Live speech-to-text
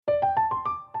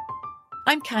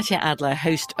I'm Katya Adler,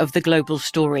 host of The Global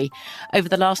Story. Over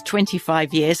the last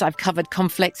 25 years, I've covered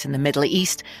conflicts in the Middle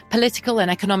East, political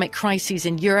and economic crises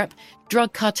in Europe,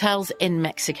 drug cartels in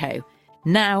Mexico.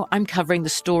 Now I'm covering the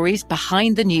stories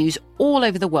behind the news all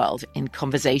over the world in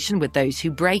conversation with those who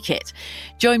break it.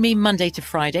 Join me Monday to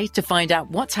Friday to find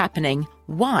out what's happening,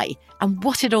 why, and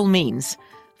what it all means.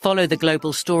 Follow The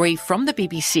Global Story from the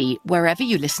BBC wherever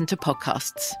you listen to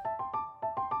podcasts.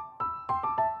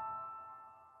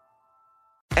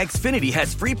 Xfinity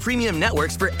has free premium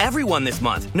networks for everyone this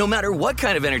month, no matter what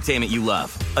kind of entertainment you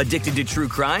love. Addicted to true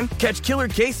crime? Catch killer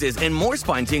cases and more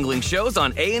spine-tingling shows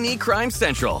on A&E Crime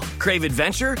Central. Crave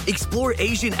adventure? Explore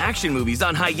Asian action movies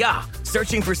on Hi-YAH.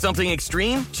 Searching for something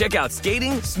extreme? Check out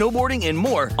skating, snowboarding, and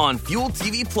more on Fuel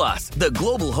TV Plus, the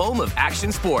global home of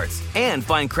action sports. And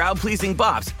find crowd-pleasing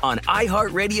bops on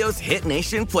iHeartRadio's Hit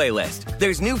Nation playlist.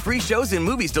 There's new free shows and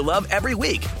movies to love every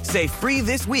week. Say free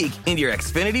this week in your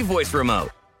Xfinity voice remote.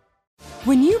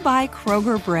 When you buy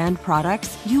Kroger brand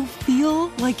products, you feel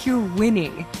like you're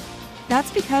winning.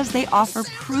 That's because they offer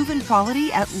proven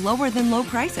quality at lower than low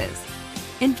prices.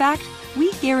 In fact,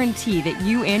 we guarantee that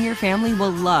you and your family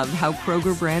will love how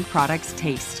Kroger brand products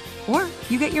taste, or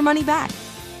you get your money back.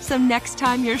 So next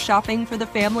time you're shopping for the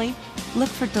family, look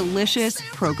for delicious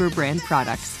Kroger brand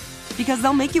products, because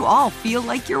they'll make you all feel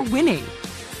like you're winning.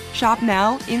 Shop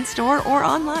now, in-store, or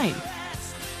online.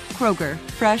 Kroger,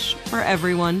 fresh for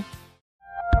everyone.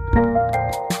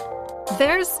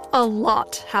 There's a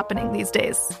lot happening these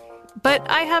days, but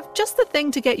I have just the thing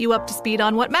to get you up to speed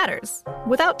on what matters,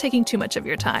 without taking too much of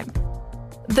your time.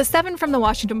 The 7 from the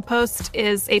Washington Post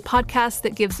is a podcast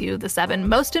that gives you the 7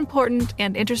 most important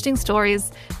and interesting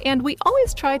stories, and we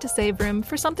always try to save room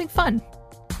for something fun.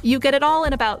 You get it all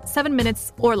in about 7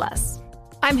 minutes or less.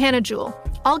 I'm Hannah Jewell.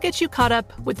 I'll get you caught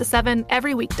up with the 7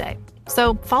 every weekday,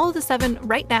 so follow the 7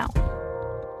 right now.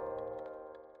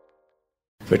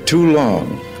 For too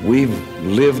long, we've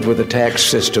lived with a tax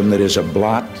system that is a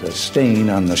blot, a stain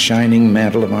on the shining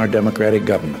mantle of our democratic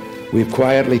government. We've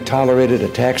quietly tolerated a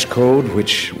tax code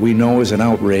which we know is an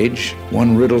outrage,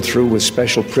 one riddled through with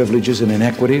special privileges and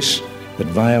inequities that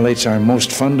violates our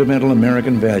most fundamental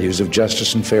American values of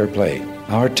justice and fair play.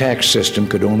 Our tax system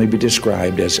could only be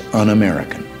described as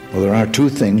un-American. Well, there are 2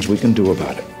 things we can do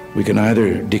about it. We can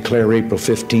either declare April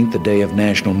 15th a day of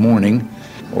national mourning,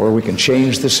 or we can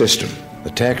change the system. The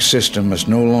tax system must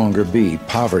no longer be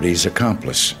poverty's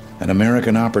accomplice. An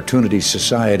American opportunity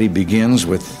society begins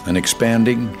with an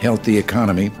expanding, healthy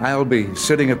economy. I'll be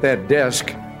sitting at that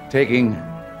desk, taking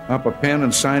up a pen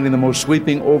and signing the most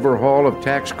sweeping overhaul of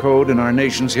tax code in our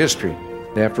nation's history.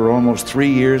 After almost 3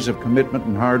 years of commitment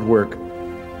and hard work,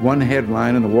 one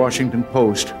headline in the Washington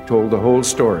Post told the whole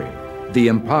story. The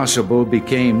impossible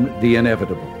became the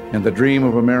inevitable, and the dream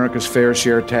of America's fair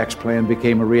share tax plan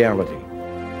became a reality.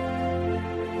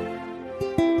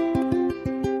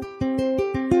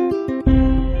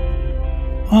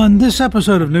 On this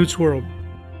episode of Newt's World,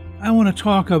 I want to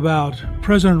talk about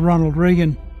President Ronald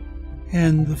Reagan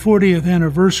and the 40th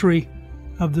anniversary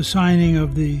of the signing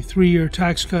of the 3-year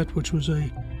tax cut, which was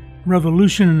a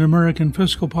revolution in American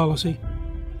fiscal policy.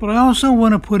 But I also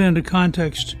want to put into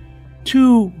context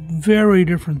 2 very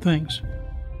different things.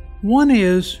 One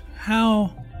is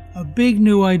how a big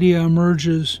new idea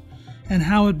emerges and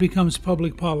how it becomes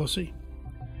public policy.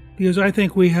 Because I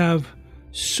think we have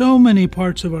so many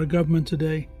parts of our government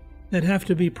today that have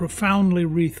to be profoundly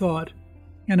rethought.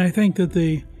 And I think that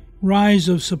the rise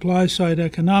of supply-side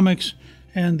economics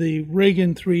and the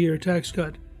Reagan 3-year tax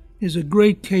cut is a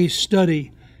great case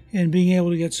study in being able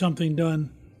to get something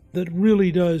done that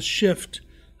really does shift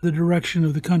the direction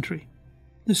of the country.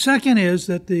 The second is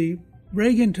that the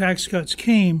Reagan tax cuts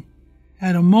came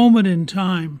at a moment in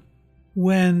time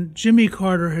when Jimmy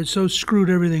Carter had so screwed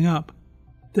everything up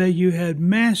that you had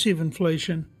massive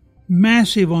inflation,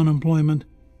 massive unemployment.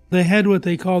 They had what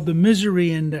they called the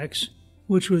misery index,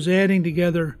 which was adding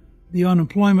together the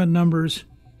unemployment numbers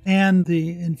and the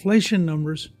inflation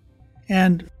numbers.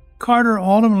 And Carter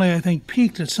ultimately, I think,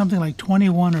 peaked at something like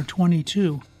 21 or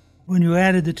 22 when you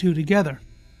added the 2 together.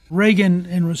 Reagan,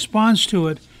 in response to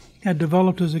it, had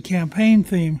developed as a campaign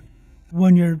theme,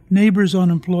 when your neighbor's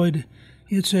unemployed,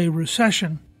 it's a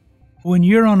recession. When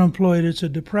you're unemployed, it's a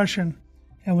depression.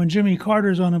 And when Jimmy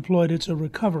Carter's unemployed, it's a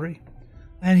recovery.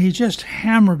 And he just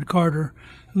hammered Carter,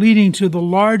 leading to the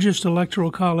largest electoral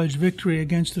college victory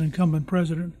against an incumbent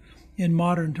president in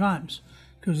modern times,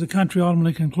 because the country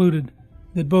ultimately concluded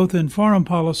that both in foreign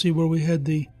policy, where we had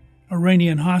the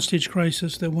Iranian hostage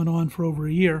crisis that went on for over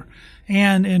a year,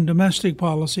 and in domestic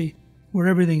policy, where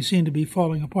everything seemed to be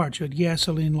falling apart. You had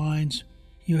gasoline lines,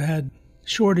 you had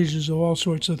shortages of all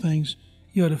sorts of things.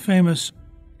 you had a famous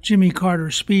Jimmy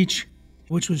Carter speech,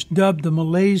 which was dubbed the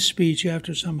Malaise speech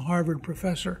after some Harvard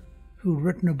professor who'd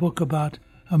written a book about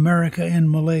America in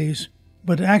Malaise.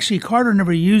 But actually, Carter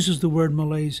never uses the word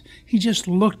malaise. He just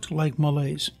looked like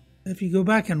malaise. If you go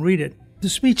back and read it, the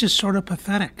speech is sort of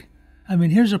pathetic. I mean,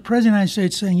 here's a president of the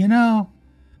United States saying, you know,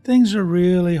 things are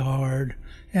really hard,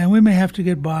 and we may have to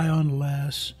get by on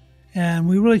less, and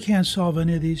we really can't solve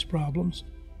any of these problems.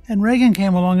 And Reagan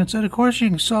came along and said, of course you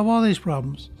can solve all these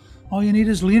problems. All you need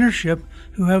is leadership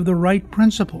who have the right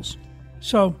principles.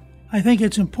 So I think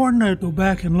it's important to go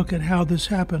back and look at how this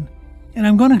happened. And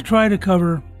I'm going to try to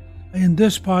cover in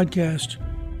this podcast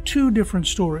 2 different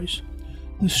stories.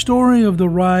 The story of the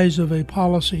rise of a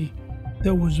policy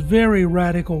that was very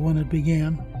radical when it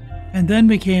began, and then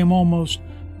became almost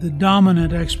the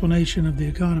dominant explanation of the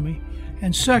economy.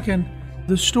 And second,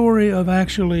 the story of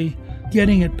actually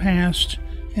getting it passed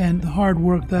and the hard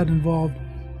work that involved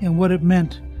and what it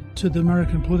meant to the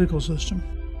American political system.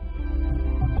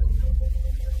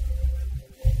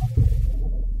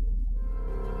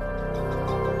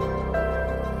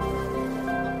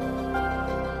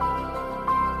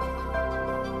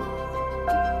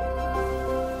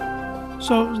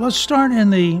 So let's start in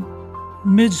the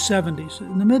mid-70s.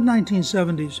 In the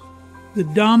mid-1970s, the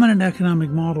dominant economic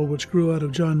model, which grew out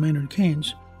of John Maynard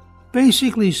Keynes,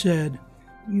 basically said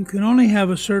you can only have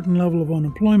a certain level of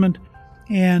unemployment,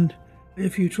 and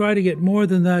if you try to get more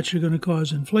than that, you're going to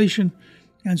cause inflation.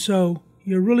 And so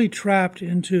you're really trapped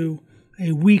into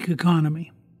a weak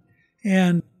economy.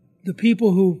 And the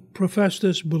people who professed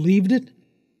this believed it,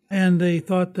 and they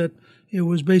thought that it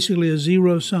was basically a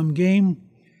zero-sum game.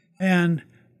 And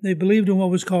they believed in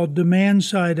what was called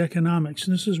demand-side economics.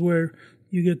 And this is where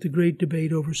you get the great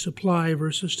debate over supply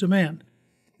versus demand.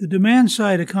 The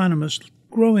demand-side economists,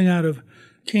 growing out of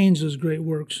Keynes's great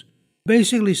works,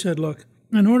 basically said, look,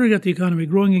 in order to get the economy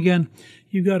growing again,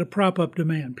 you've got to prop up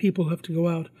demand. People have to go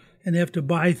out and they have to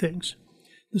buy things.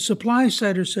 The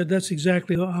supply-siders said that's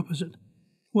exactly the opposite.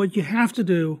 What you have to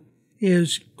do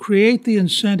is create the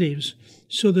incentives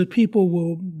so that people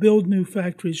will build new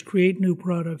factories, create new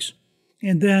products,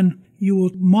 and then you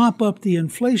will mop up the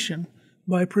inflation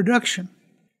by production.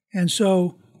 And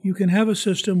so you can have a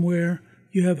system where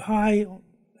you have high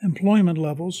employment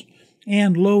levels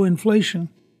and low inflation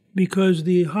because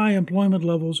the high employment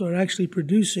levels are actually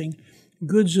producing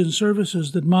goods and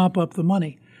services that mop up the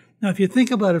money. Now, if you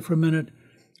think about it for a minute,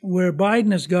 where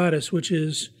Biden has got us, which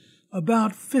is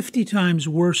about 50 times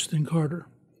worse than Carter.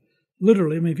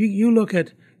 Literally, I mean, if you look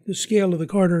at the scale of the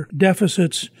Carter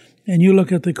deficits and you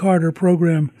look at the Carter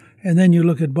program and then you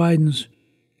look at Biden's,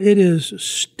 it is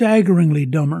staggeringly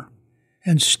dumber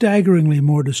and staggeringly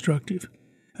more destructive.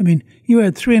 I mean, you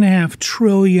had $3.5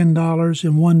 trillion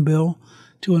in one bill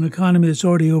to an economy that's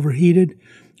already overheated,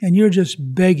 and you're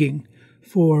just begging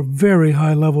for very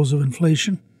high levels of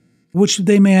inflation, which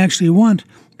they may actually want,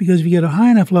 because if you get a high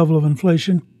enough level of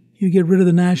inflation, you get rid of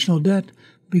the national debt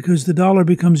because the dollar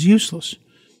becomes useless.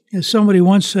 As somebody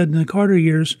once said in the Carter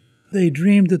years, they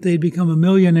dreamed that they'd become a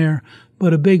millionaire,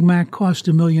 but a Big Mac cost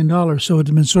 $1 million, so it's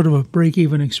been sort of a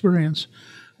break-even experience.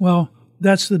 Well,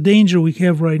 that's the danger we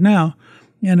have right now.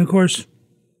 And, of course,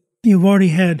 you've already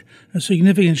had a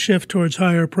significant shift towards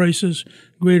higher prices,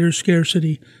 greater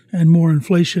scarcity, and more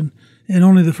inflation in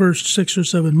only the first 6 or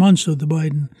 7 months of the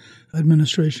Biden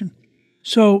administration.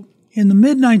 So in the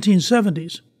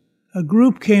mid-1970s, a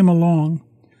group came along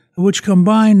which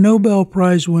combined Nobel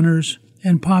Prize winners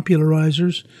and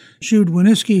popularizers. Jude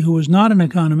Wanniski, who was not an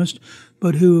economist,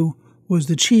 but who was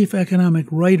the chief economic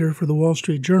writer for the Wall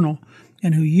Street Journal,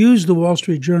 and who used the Wall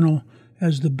Street Journal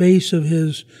as the base of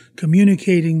his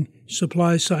communicating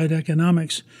supply-side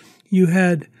economics. You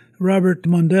had Robert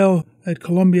Mundell at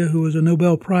Columbia, who was a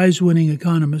Nobel Prize-winning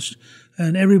economist,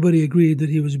 and everybody agreed that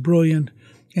he was brilliant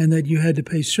and that you had to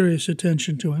pay serious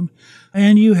attention to him.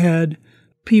 And you had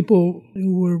people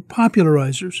who were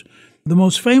popularizers. The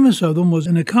most famous of them was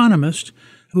an economist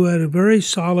who had a very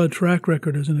solid track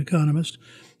record as an economist,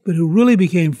 but who really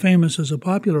became famous as a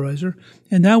popularizer,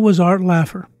 and that was Art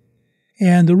Laffer.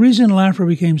 And the reason Laffer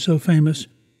became so famous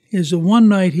is that one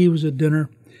night he was at dinner,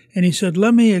 and he said,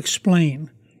 let me explain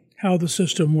how the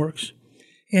system works.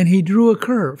 And he drew a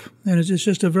curve, and it's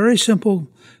just a very simple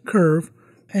curve,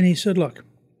 and he said, look,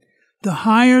 the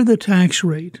higher the tax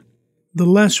rate, the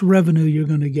less revenue you're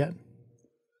going to get.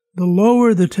 The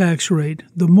lower the tax rate,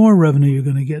 the more revenue you're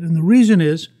going to get. And the reason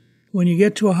is, when you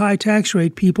get to a high tax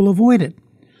rate, people avoid it.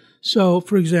 So,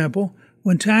 for example,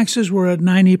 when taxes were at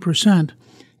 90%,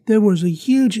 there was a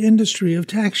huge industry of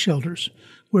tax shelters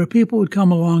where people would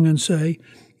come along and say,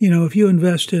 you know, if you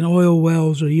invest in oil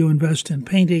wells or you invest in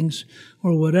paintings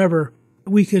or whatever,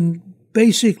 we can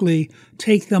basically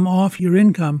take them off your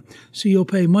income so you'll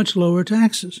pay much lower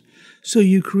taxes. So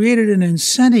you created an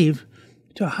incentive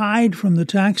to hide from the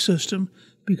tax system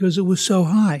because it was so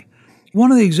high.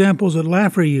 One of the examples that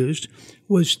Laffer used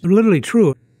was literally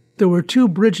true. There were two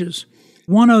bridges,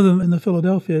 one of them in the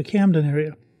Philadelphia, Camden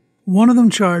area. One of them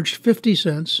charged 50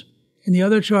 cents and the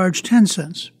other charged 10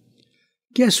 cents.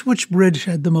 Guess which bridge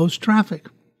had the most traffic?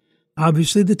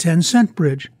 Obviously the 10-cent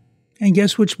bridge. And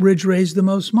guess which bridge raised the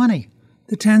most money?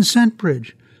 The 10-cent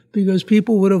bridge, because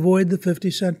people would avoid the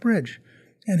 50-cent bridge.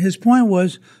 And his point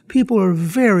was people are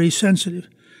very sensitive.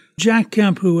 Jack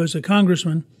Kemp, who was a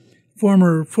congressman,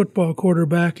 former football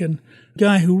quarterback, and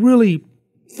guy who really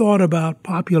thought about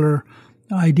popular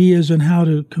ideas and how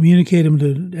to communicate them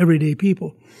to everyday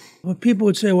people. But people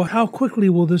would say, well, how quickly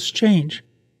will this change?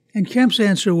 And Kemp's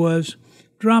answer was,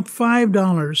 drop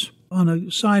 $5 on a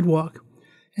sidewalk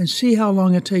and see how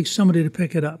long it takes somebody to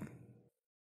pick it up.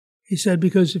 He said,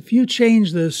 because if you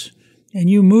change this and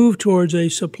you move towards a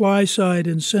supply-side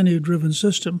incentive-driven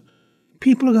system,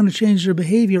 people are going to change their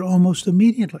behavior almost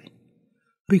immediately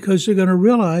because they're going to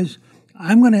realize,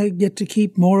 I'm going to get to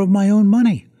keep more of my own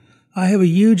money. I have a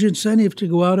huge incentive to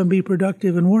go out and be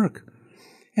productive and work.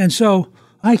 And so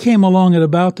I came along at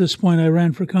about this point. I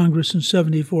ran for Congress in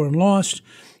 1974 and lost.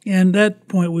 And at that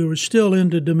point, we were still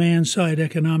into demand-side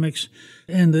economics,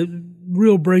 and the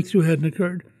real breakthrough hadn't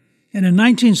occurred. And in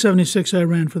 1976, I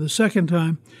ran for the second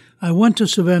time. I went to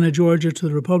Savannah, Georgia, to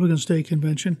the Republican State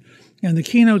Convention, and the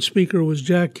keynote speaker was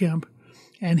Jack Kemp.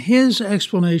 And his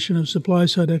explanation of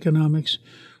supply-side economics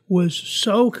was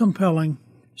so compelling,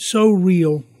 so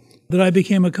real, that I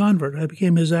became a convert. I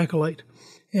became his acolyte.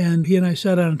 And he and I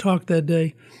sat down and talked that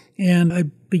day, and I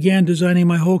began designing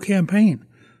my whole campaign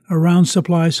around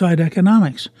supply-side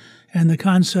economics and the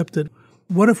concept that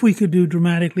what if we could do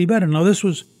dramatically better? Now, this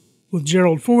was with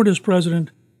Gerald Ford as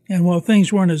president, and while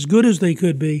things weren't as good as they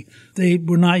could be, they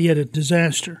were not yet a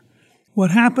disaster.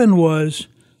 What happened was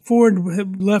Ford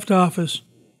had left office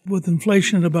with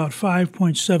inflation at about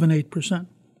 5.78%.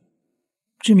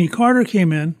 Jimmy Carter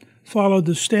came in, followed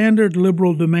the standard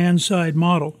liberal demand-side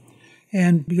model,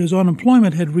 and because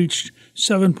unemployment had reached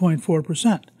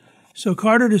 7.4%. So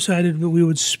Carter decided that we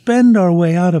would spend our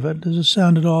way out of it. Does it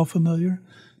sound at all familiar?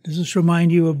 Does this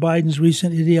remind you of Biden's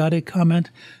recent idiotic comment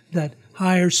that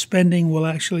higher spending will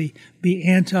actually be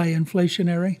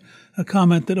anti-inflationary? A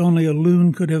comment that only a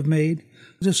loon could have made.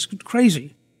 Just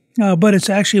crazy. But it's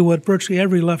actually what virtually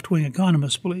every left-wing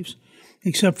economist believes,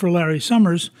 except for Larry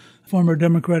Summers, former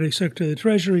Democratic Secretary of the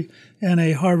Treasury, and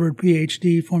a Harvard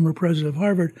PhD, former president of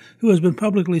Harvard, who has been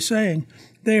publicly saying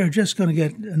they are just going to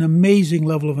get an amazing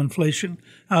level of inflation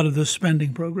out of this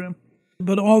spending program.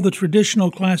 But all the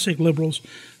traditional classic liberals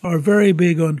are very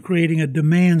big on creating a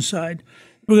demand side.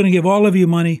 We're going to give all of you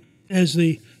money. As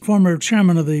the former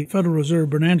chairman of the Federal Reserve,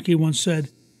 Bernanke, once said,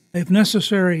 if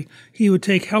necessary, he would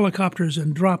take helicopters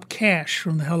and drop cash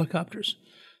from the helicopters.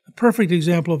 A perfect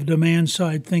example of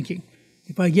demand-side thinking.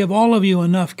 If I give all of you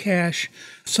enough cash,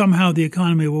 somehow the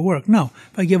economy will work. No,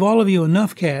 if I give all of you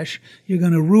enough cash, you're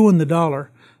going to ruin the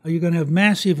dollar. You're going to have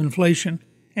massive inflation,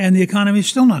 and the economy is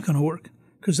still not going to work,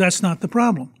 because that's not the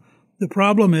problem. The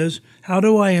problem is, how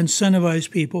do I incentivize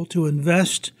people to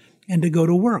invest and to go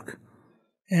to work?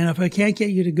 And if I can't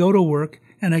get you to go to work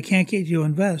and I can't get you to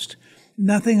invest,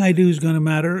 nothing I do is going to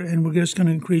matter, and we're just going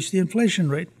to increase the inflation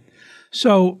rate.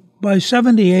 So by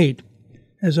 1978,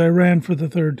 as I ran for the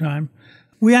third time,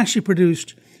 we actually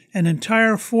produced an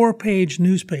entire 4-page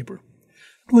newspaper,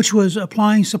 which was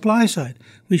applying supply side.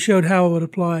 We showed how it would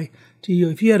apply to you.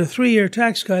 If you had a 3-year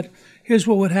tax cut, here's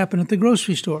what would happen at the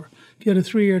grocery store. If you had a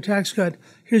 3-year tax cut,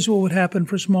 here's what would happen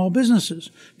for small businesses.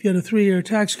 If you had a 3-year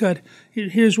tax cut,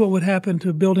 here's what would happen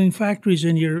to building factories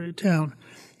in your town.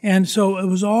 And so it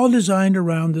was all designed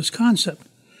around this concept.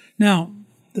 Now,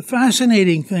 the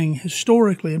fascinating thing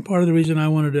historically, and part of the reason I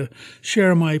wanted to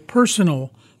share my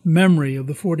personal memory of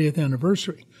the 40th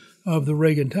anniversary of the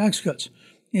Reagan tax cuts,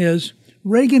 is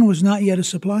Reagan was not yet a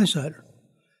supply-sider.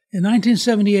 In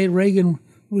 1978, Reagan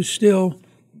was still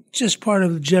just part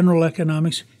of general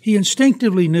economics. He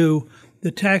instinctively knew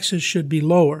the taxes should be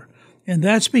lower, and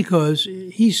that's because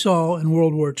he saw in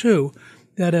World War II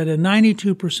that at a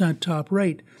 92% top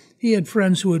rate, he had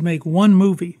friends who would make one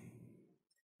movie,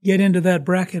 get into that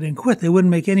bracket, and quit. They wouldn't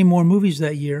make any more movies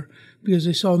that year because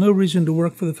they saw no reason to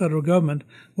work for the federal government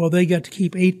while they got to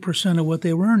keep 8% of what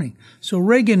they were earning. So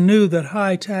Reagan knew that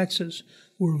high taxes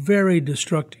were very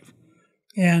destructive,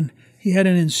 and he had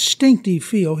an instinctive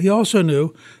feel. He also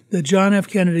knew that John F.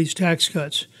 Kennedy's tax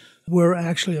cuts were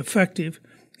actually effective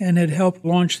and had helped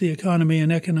launch the economy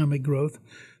and economic growth.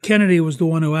 Kennedy was the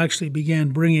one who actually began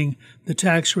bringing the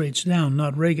tax rates down,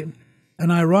 not Reagan.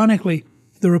 And ironically,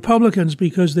 the Republicans,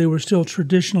 because they were still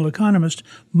traditional economists,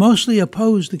 mostly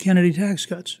opposed the Kennedy tax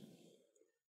cuts.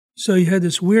 So you had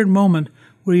this weird moment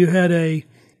where you had a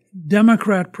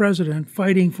Democrat president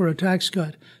fighting for a tax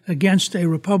cut against a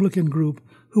Republican group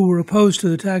who were opposed to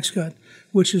the tax cut,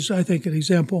 which is, I think, an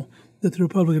example that the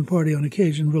Republican Party on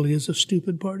occasion really is a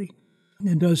stupid party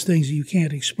and does things that you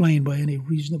can't explain by any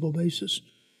reasonable basis.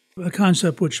 A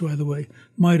concept which, by the way,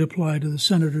 might apply to the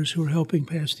senators who are helping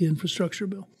pass the infrastructure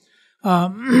bill.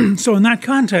 So in that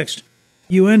context,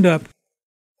 you end up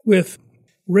with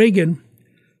Reagan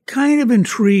kind of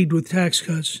intrigued with tax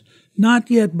cuts,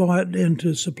 not yet bought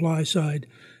into supply side.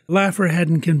 Laffer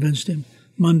hadn't convinced him.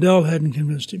 Mundell hadn't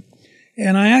convinced him.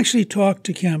 And I actually talked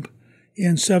to Kemp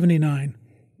in 1979.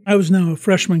 I was now a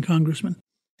freshman congressman,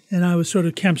 and I was sort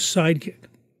of Kemp's sidekick.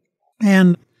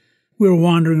 And we were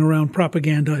wandering around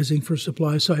propagandizing for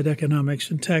supply-side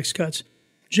economics and tax cuts.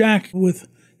 Jack, with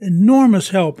enormous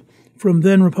help from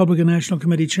then Republican National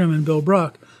Committee Chairman Bill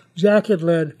Brock, Jack had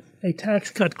led a tax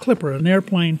cut clipper, an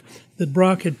airplane that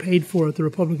Brock had paid for at the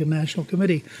Republican National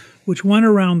Committee, which went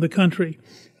around the country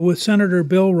with Senator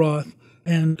Bill Roth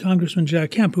and Congressman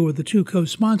Jack Kemp, who were the two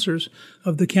co-sponsors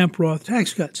of the Kemp-Roth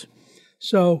tax cuts.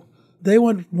 So they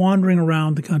went wandering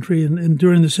around the country and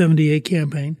during the 78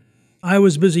 campaign. I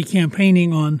was busy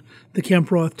campaigning on the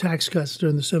Kemp-Roth tax cuts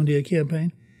during the 78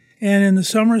 campaign. And in the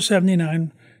summer of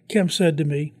 79, Kemp said to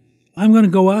me, I'm going to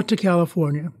go out to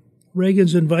California.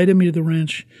 Reagan's invited me to the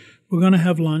ranch. We're going to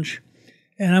have lunch.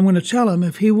 And I'm going to tell him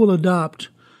if he will adopt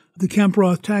the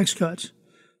Kemp-Roth tax cuts,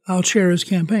 I'll chair his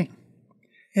campaign.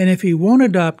 And if he won't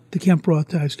adopt the Kemp-Roth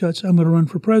tax cuts, I'm going to run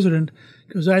for president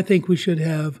because I think we should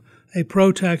have a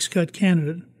pro-tax cut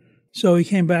candidate. So he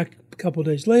came back a couple of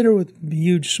days later with a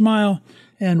huge smile,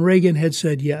 and Reagan had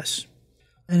said yes.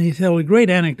 And he told a great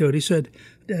anecdote. He said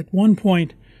at one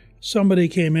point somebody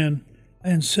came in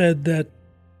and said that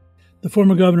the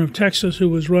former governor of Texas who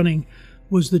was running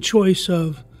was the choice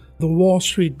of the Wall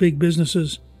Street big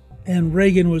businesses, and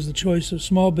Reagan was the choice of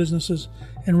small businesses.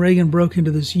 And Reagan broke into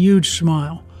this huge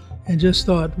smile and just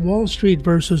thought, Wall Street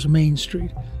versus Main Street.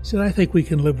 He said, I think we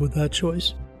can live with that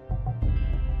choice.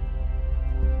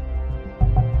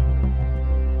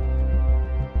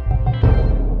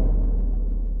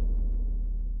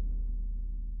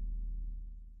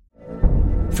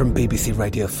 From BBC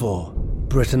Radio 4,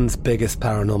 Britain's biggest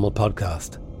paranormal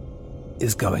podcast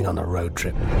is going on a road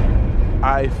trip.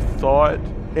 I thought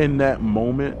in that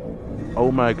moment,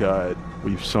 oh my God,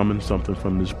 we've summoned something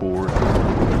from this board.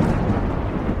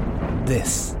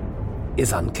 This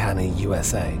is Uncanny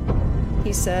USA.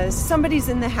 He says, somebody's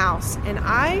in the house, and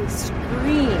I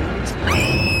screamed.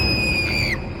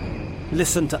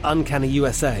 Listen to Uncanny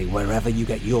USA wherever you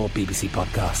get your BBC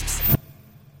podcasts,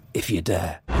 if you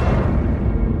dare.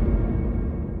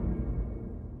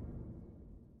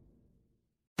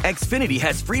 Xfinity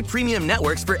has free premium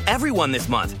networks for everyone this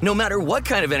month, no matter what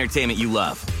kind of entertainment you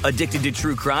love. Addicted to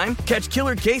true crime? Catch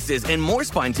killer cases and more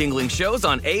spine-tingling shows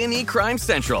on A&E Crime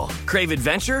Central. Crave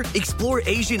adventure? Explore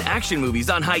Asian action movies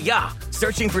on Hi-YAH.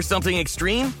 Searching for something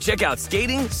extreme? Check out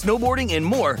skating, snowboarding, and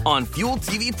more on Fuel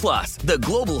TV Plus, the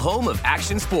global home of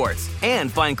action sports.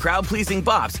 And find crowd-pleasing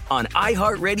bops on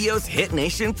iHeartRadio's Hit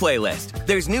Nation playlist.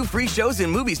 There's new free shows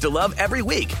and movies to love every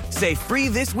week. Say free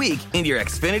this week in your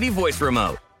Xfinity voice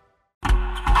remote.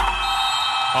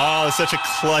 Oh, it's such a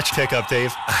clutch pickup,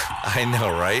 Dave. I know,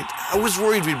 right? I was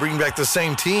worried we'd bring back the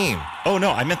same team. Oh,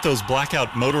 no, I meant those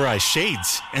blackout motorized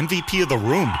shades. MVP of the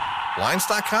room.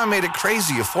 Blinds.com made it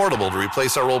crazy affordable to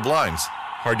replace our old blinds.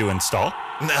 Hard to install?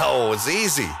 No, it's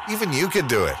easy. Even you could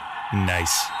do it.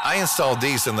 Nice. I installed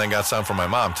these and then got some for my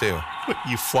mom, too. What,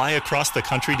 you fly across the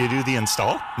country to do the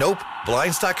install? Nope.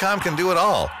 Blinds.com can do it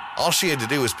all. All she had to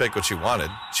do was pick what she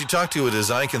wanted. She talked to a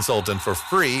design consultant for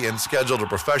free and scheduled a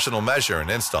professional measure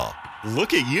and install.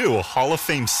 Look at you, Hall of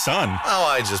Fame son. Oh,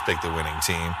 I just picked the winning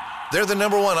team. They're the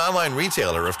 #1 online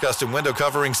retailer of custom window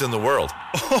coverings in the world.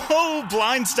 Oh,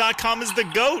 Blinds.com is the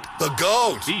GOAT. The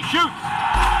GOAT! He shoots.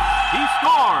 He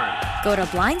scores. Go to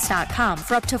Blinds.com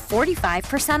for up to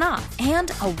 45% off and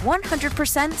a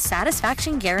 100%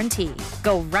 satisfaction guarantee.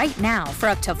 Go right now for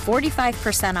up to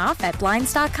 45% off at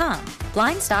Blinds.com.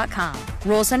 Blinds.com.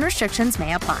 Rules and restrictions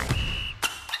may apply.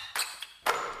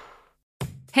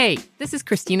 Hey, this is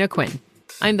Christina Quinn.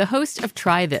 I'm the host of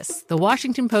Try This, the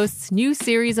Washington Post's new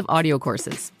series of audio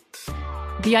courses.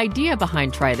 The idea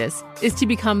behind Try This is to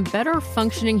become better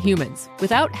functioning humans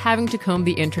without having to comb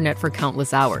the internet for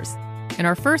countless hours. In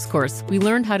our first course, we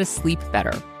learned how to sleep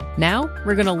better. Now,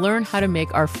 we're going to learn how to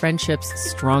make our friendships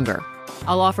stronger.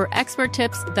 I'll offer expert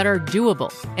tips that are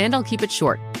doable, and I'll keep it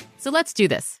short. So let's do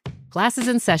this. Class is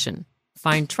in session.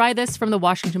 Find Try This from The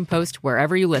Washington Post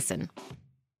wherever you listen.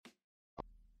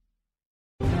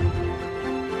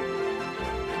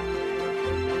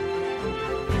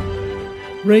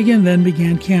 Reagan then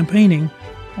began campaigning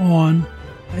on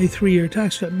a 3-year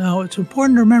tax cut. Now, it's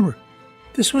important to remember,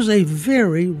 this was a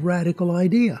very radical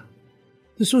idea.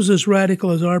 This was as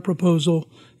radical as our proposal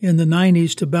in the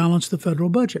 90s to balance the federal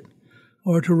budget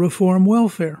or to reform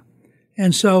welfare.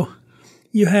 And so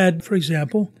you had, for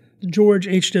example, George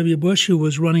H.W. Bush, who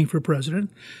was running for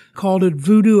president, called it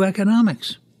voodoo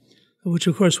economics, which,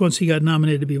 of course, once he got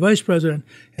nominated to be vice president,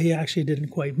 he actually didn't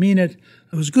quite mean it.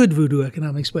 It was good voodoo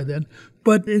economics by then.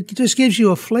 But it just gives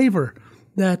you a flavor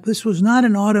that this was not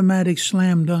an automatic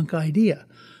slam dunk idea.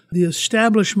 The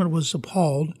establishment was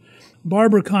appalled.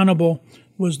 Barbara Conable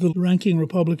was the ranking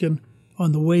Republican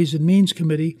on the Ways and Means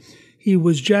Committee. He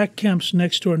was Jack Kemp's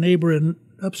next-door neighbor in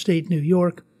upstate New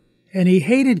York, and he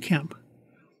hated Kemp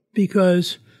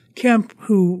because Kemp,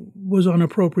 who was on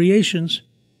appropriations,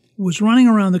 was running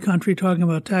around the country talking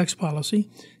about tax policy,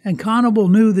 and Conable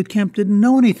knew that Kemp didn't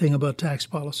know anything about tax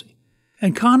policy.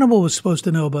 And Conable was supposed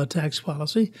to know about tax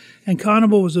policy, and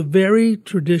Conable was a very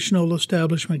traditional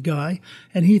establishment guy,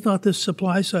 and he thought this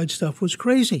supply-side stuff was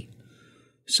crazy.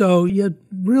 So you had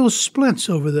real splits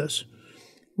over this.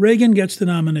 Reagan gets the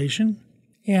nomination,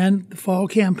 and the fall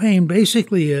campaign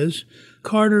basically is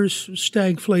Carter's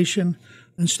stagflation,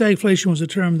 and stagflation was a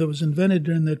term that was invented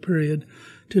during that period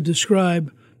to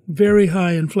describe very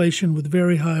high inflation with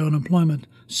very high unemployment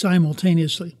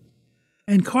simultaneously.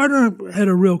 And Carter had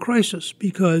a real crisis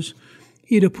because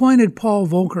he'd appointed Paul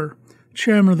Volcker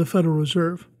chairman of the Federal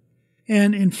Reserve.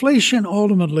 And inflation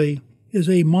ultimately is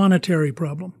a monetary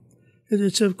problem.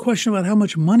 It's a question about how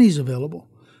much money is available.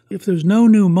 If there's no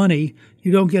new money,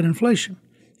 you don't get inflation.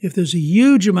 If there's a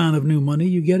huge amount of new money,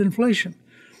 you get inflation.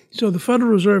 So the Federal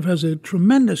Reserve has a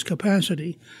tremendous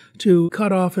capacity to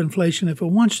cut off inflation if it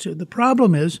wants to. The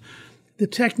problem is the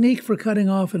technique for cutting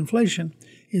off inflation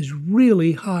is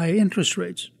really high interest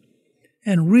rates.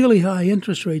 And really high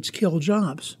interest rates kill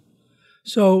jobs.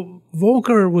 So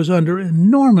Volcker was under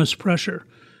enormous pressure.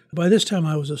 By this time,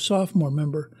 I was a sophomore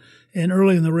member, and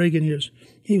early in the Reagan years,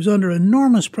 he was under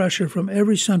enormous pressure from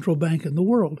every central bank in the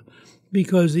world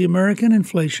because the American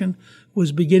inflation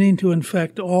was beginning to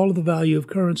infect all of the value of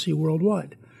currency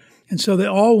worldwide. And so they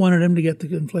all wanted him to get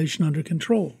the inflation under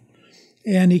control.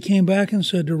 And he came back and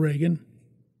said to Reagan,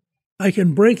 I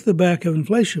can break the back of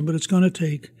inflation, but it's going to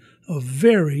take a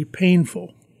very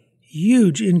painful,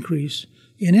 huge increase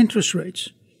in interest rates.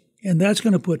 And that's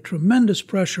going to put tremendous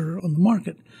pressure on the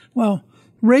market. Well,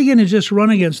 Reagan had just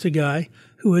run against a guy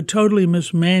who had totally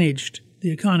mismanaged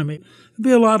the economy. It'd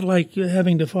be a lot like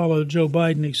having to follow Joe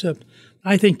Biden, except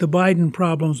I think the Biden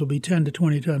problems will be 10 to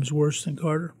 20 times worse than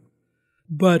Carter.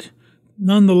 But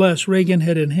nonetheless, Reagan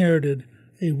had inherited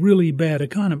a really bad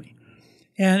economy.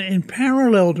 And in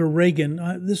parallel to Reagan,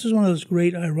 this is one of those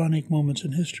great ironic moments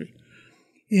in history.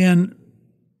 In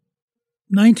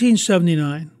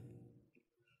 1979,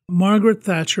 Margaret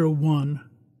Thatcher won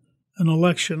an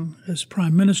election as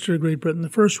Prime Minister of Great Britain, the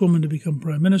first woman to become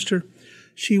Prime Minister.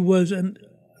 She was an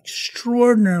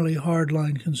extraordinarily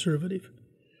hardline conservative.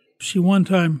 She one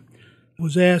time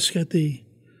was asked at the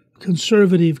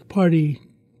Conservative Party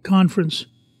conference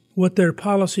what their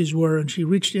policies were, and she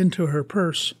reached into her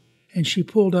purse and she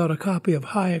pulled out a copy of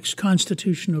Hayek's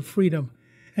Constitution of Freedom,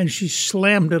 and she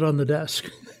slammed it on the desk.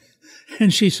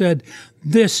 And she said,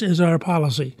 this is our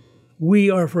policy. We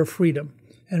are for freedom,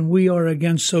 and we are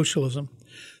against socialism.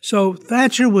 So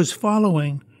Thatcher was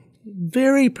following,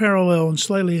 very parallel and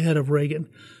slightly ahead of Reagan,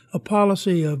 a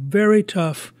policy of very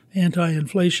tough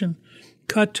anti-inflation,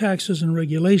 cut taxes and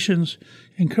regulations,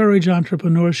 encourage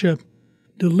entrepreneurship,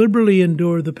 deliberately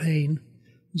endure the pain,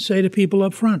 and say to people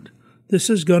up front, this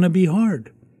is going to be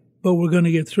hard, but we're going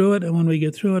to get through it, and when we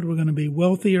get through it, we're going to be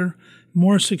wealthier,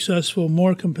 more successful,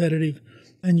 more competitive,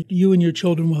 and you and your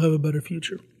children will have a better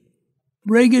future.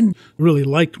 Reagan really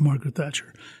liked Margaret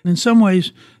Thatcher. In some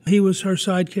ways, he was her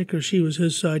sidekick or she was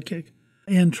his sidekick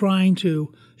in trying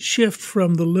to shift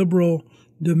from the liberal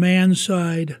demand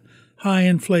side, high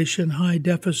inflation, high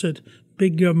deficit,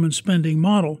 big government spending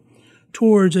model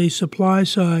towards a supply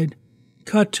side,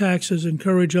 cut taxes,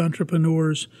 encourage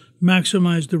entrepreneurs,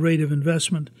 maximize the rate of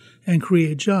investment, and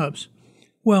create jobs.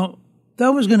 Well, that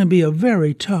was going to be a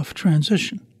very tough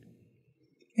transition.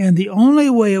 And the only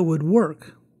way it would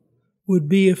work would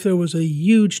be if there was a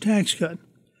huge tax cut,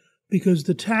 because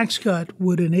the tax cut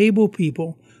would enable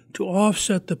people to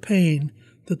offset the pain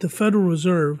that the Federal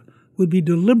Reserve would be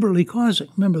deliberately causing.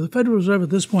 Remember, the Federal Reserve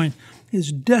at this point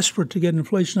is desperate to get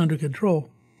inflation under control,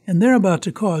 and they're about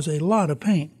to cause a lot of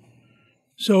pain.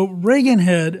 So Reagan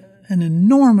had an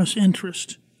enormous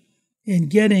interest in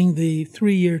getting the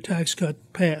 3-year tax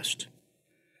cut passed.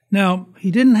 Now,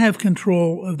 he didn't have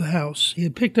control of the House. He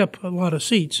had picked up a lot of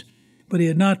seats, but he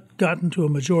had not gotten to a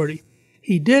majority.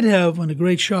 He did have, and a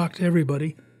great shock to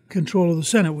everybody, control of the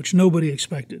Senate, which nobody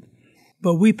expected.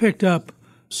 But we picked up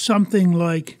something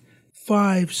like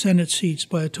 5 Senate seats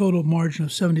by a total margin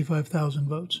of 75,000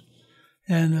 votes.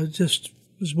 And it just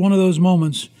was one of those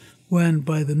moments when,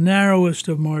 by the narrowest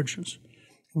of margins,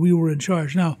 we were in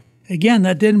charge. Now, again,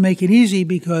 that didn't make it easy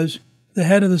because the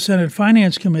head of the Senate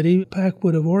Finance Committee,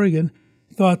 Packwood of Oregon,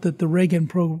 thought that the Reagan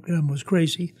program was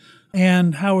crazy.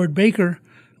 And Howard Baker,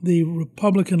 the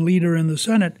Republican leader in the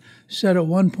Senate, said at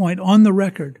one point on the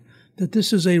record that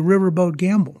this is a riverboat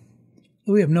gamble.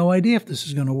 We have no idea if this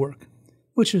is going to work,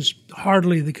 which is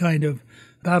hardly the kind of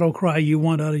battle cry you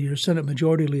want out of your Senate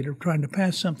Majority Leader trying to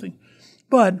pass something.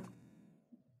 But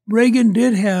Reagan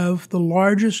did have the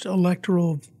largest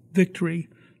electoral victory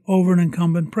over an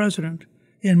incumbent president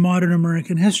in modern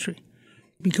American history.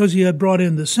 Because he had brought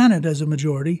in the Senate as a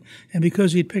majority, and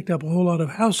because he'd picked up a whole lot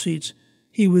of House seats,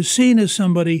 he was seen as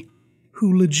somebody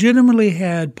who legitimately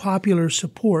had popular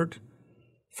support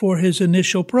for his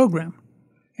initial program.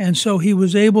 And so he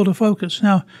was able to focus.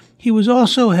 Now, he was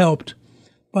also helped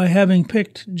by having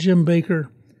picked Jim Baker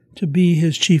to be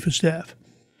his chief of staff.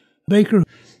 Baker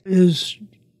is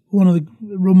one of the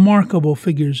remarkable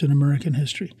figures in American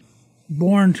history.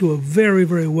 Born to a very,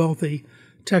 very wealthy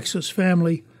Texas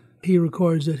family, he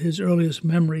records that his earliest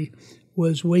memory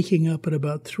was waking up at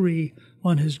about 3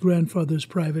 on his grandfather's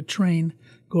private train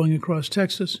going across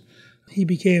Texas. He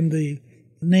became the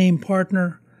name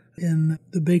partner in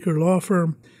the Baker law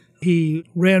firm. He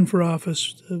ran for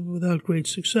office without great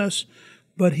success,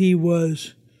 but he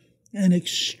was an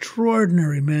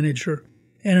extraordinary manager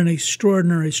and an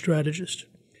extraordinary strategist.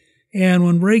 And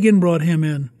when Reagan brought him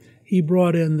in, he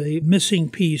brought in the missing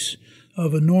piece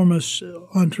of enormous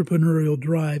entrepreneurial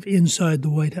drive inside the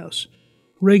White House.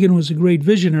 Reagan was a great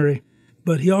visionary,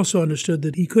 but he also understood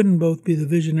that he couldn't both be the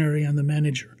visionary and the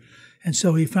manager. And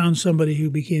so he found somebody who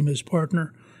became his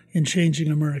partner in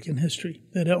changing American history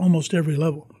at almost every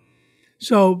level.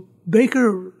 So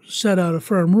Baker set out a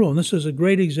firm rule, and this is a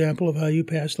great example of how you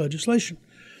pass legislation.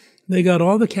 They got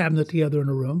all the cabinet together in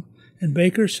a room, and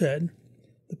Baker said,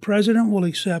 the president will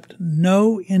accept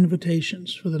no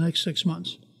invitations for the next 6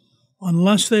 months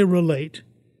unless they relate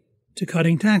to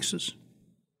cutting taxes.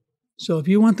 So if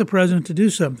you want the president to do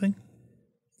something,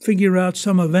 figure out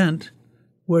some event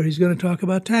where he's going to talk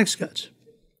about tax cuts,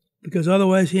 because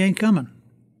otherwise he ain't coming,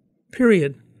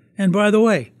 period. And by the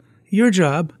way, your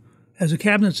job as a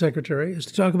cabinet secretary is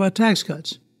to talk about tax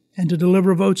cuts and to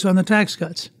deliver votes on the tax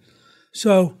cuts.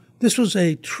 So this was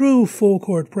a true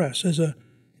full-court press. As a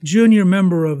junior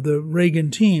member of the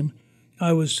Reagan team,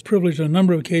 I was privileged on a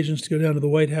number of occasions to go down to the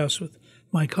White House with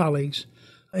my colleagues.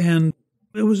 And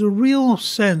it was a real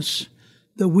sense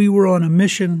that we were on a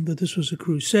mission, that this was a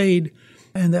crusade,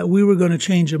 and that we were going to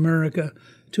change America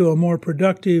to a more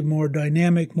productive, more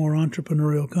dynamic, more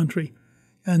entrepreneurial country.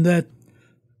 And that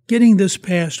getting this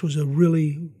passed was a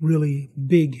really, really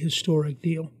big historic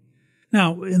deal.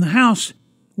 Now, in the House,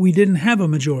 we didn't have a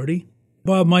majority.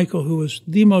 Bob Michel, who was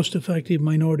the most effective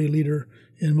minority leader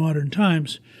in modern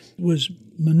times, was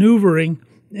maneuvering,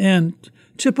 and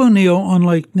Tip O'Neill,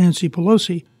 unlike Nancy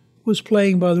Pelosi, was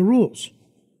playing by the rules.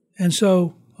 And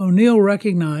so O'Neill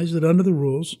recognized that under the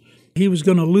rules, he was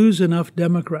going to lose enough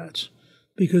Democrats,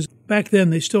 because back then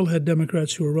they still had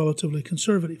Democrats who were relatively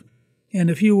conservative.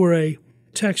 And if you were a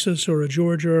Texas or a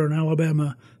Georgia or an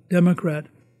Alabama Democrat,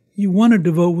 you wanted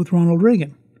to vote with Ronald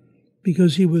Reagan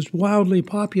because he was wildly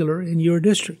popular in your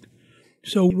district.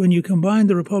 So when you combine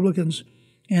the Republicans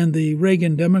and the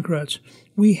Reagan Democrats,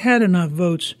 we had enough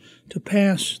votes to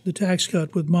pass the tax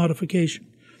cut with modification.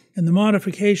 And the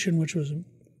modification, which was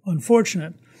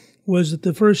unfortunate, was that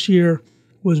the first year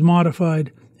was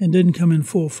modified and didn't come in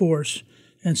full force,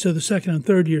 and so the second and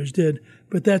third years did.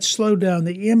 But that slowed down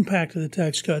the impact of the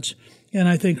tax cuts and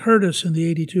I think hurt us in the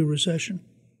 82 recession.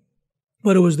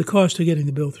 But it was the cost of getting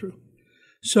the bill through.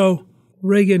 So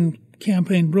Reagan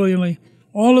campaigned brilliantly.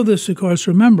 All of this, of course,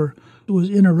 remember, was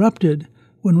interrupted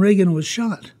when Reagan was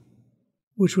shot,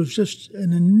 which was just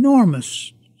an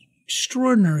enormous,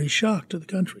 extraordinary shock to the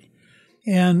country.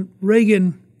 And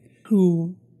Reagan,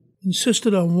 who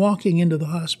insisted on walking into the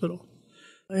hospital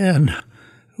and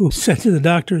who said to the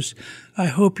doctors, I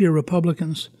hope you're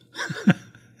Republicans,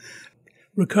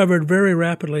 recovered very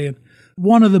rapidly. And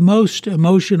one of the most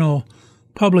emotional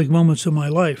public moments of my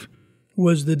life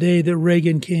was the day that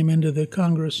Reagan came into the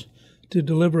Congress to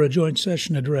deliver a joint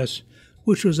session address,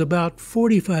 which was about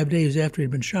 45 days after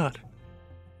he'd been shot.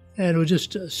 And it was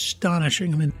just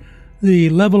astonishing. I mean, the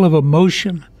level of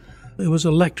emotion, it was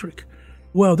electric.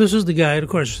 Well, this is the guy, of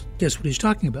course, guess what he's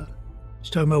talking about?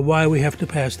 He's talking about why we have to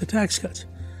pass the tax cuts.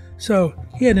 So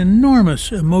he had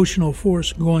enormous emotional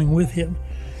force going with him,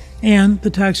 and the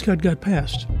tax cut got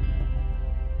passed.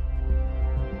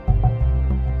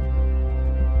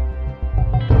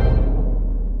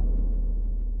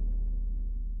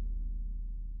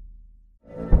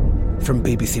 From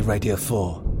BBC Radio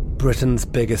 4, Britain's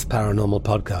biggest paranormal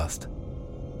podcast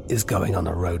is going on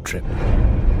a road trip.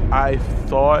 I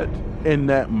thought in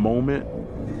that moment,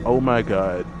 oh my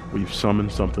God, we've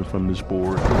summoned something from this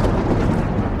board.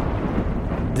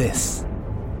 This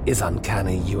is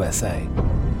Uncanny USA.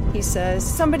 He says,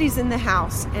 somebody's in the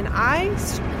house, and I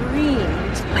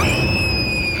screamed.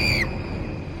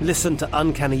 Listen to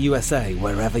Uncanny USA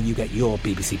wherever you get your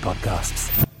BBC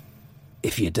podcasts,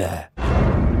 if you dare.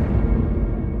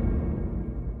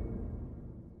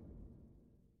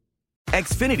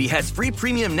 Xfinity has free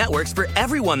premium networks for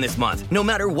everyone this month, no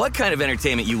matter what kind of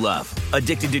entertainment you love.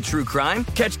 Addicted to true crime?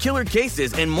 Catch killer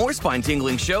cases and more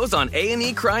spine-tingling shows on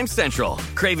A&E Crime Central.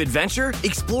 Crave adventure?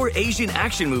 Explore Asian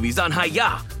action movies on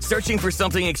Hi-YAH. Searching for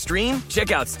something extreme?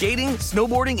 Check out skating,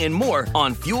 snowboarding, and more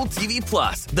on Fuel TV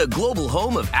Plus, the global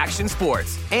home of action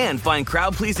sports. And find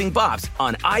crowd-pleasing bops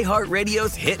on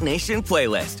iHeartRadio's Hit Nation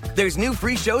playlist. There's new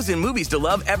free shows and movies to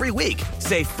love every week.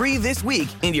 Say free this week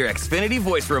in your Xfinity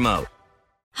voice remote.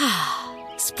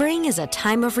 Spring is a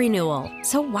time of renewal,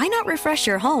 so why not refresh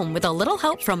your home with a little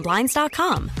help from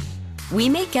Blinds.com? We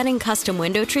make getting custom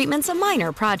window treatments a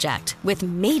minor project with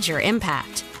major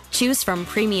impact. Choose from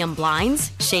premium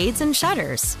blinds, shades, and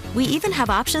shutters. We even have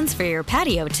options for your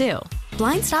patio, too.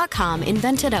 Blinds.com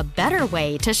invented a better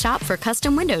way to shop for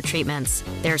custom window treatments.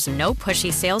 There's no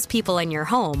pushy salespeople in your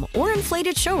home or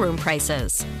inflated showroom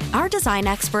prices. Our design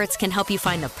experts can help you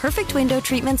find the perfect window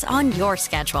treatments on your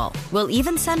schedule. We'll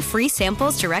even send free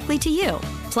samples directly to you.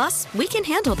 Plus, we can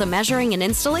handle the measuring and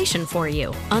installation for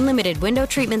you. Unlimited window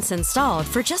treatments installed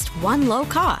for just one low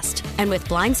cost. And with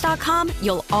Blinds.com,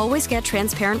 you'll always get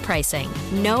transparent pricing.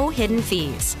 No hidden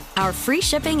fees. Our free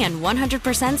shipping and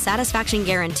 100% satisfaction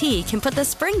guarantee can put the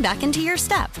spring back into your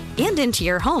step and into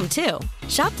your home, too.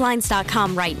 Shop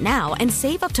Blinds.com right now and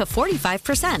save up to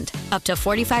 45%. Up to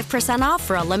 45% off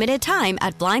for a limited time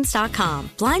at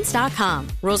Blinds.com. Blinds.com.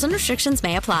 Rules and restrictions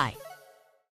may apply.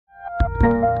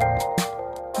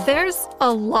 There's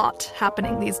a lot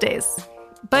happening these days,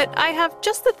 but I have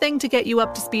just the thing to get you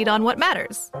up to speed on what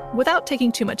matters without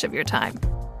taking too much of your time.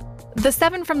 The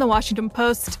 7 from the Washington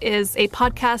Post is a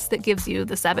podcast that gives you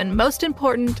the 7 most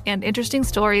important and interesting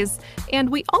stories,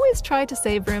 and we always try to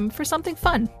save room for something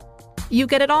fun. You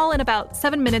get it all in about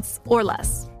 7 minutes or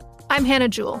less. I'm Hannah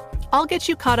Jewell. I'll get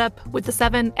you caught up with the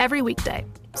 7 every weekday.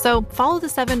 So follow the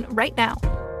 7 right now.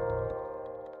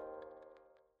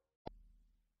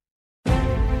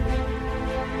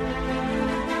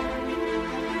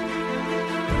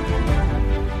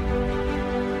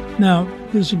 Now,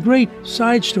 there's a great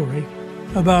side story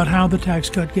about how the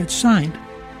tax cut gets signed.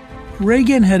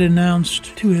 Reagan had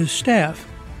announced to his staff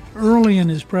early in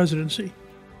his presidency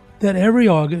that every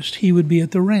August he would be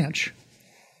at the ranch.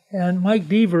 And Mike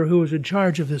Deaver, who was in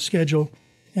charge of this schedule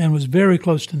and was very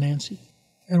close to Nancy,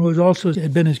 and was also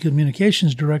had been his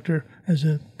communications director as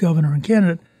a governor and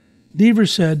candidate, Deaver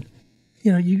said,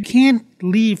 you can't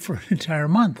leave for an entire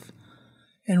month.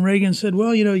 And Reagan said,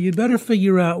 well, you'd better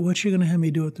figure out what you're going to have me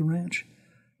do at the ranch,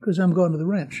 because I'm going to the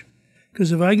ranch.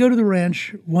 Because if I go to the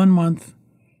ranch 1 month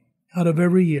out of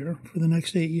every year for the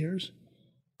next 8 years,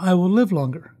 I will live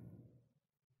longer.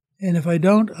 And if I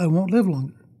don't, I won't live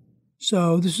longer.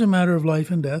 So this is a matter of life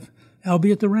and death. I'll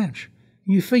be at the ranch.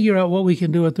 You figure out what we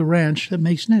can do at the ranch that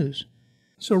makes news.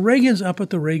 So Reagan's up at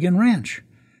the Reagan Ranch.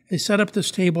 They set up this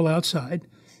table outside.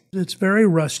 It's very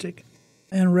rustic.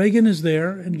 And Reagan is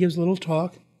there and gives a little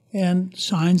talk and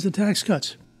signs the tax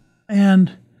cuts.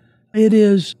 And it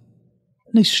is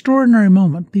an extraordinary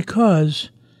moment because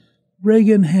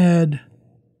Reagan had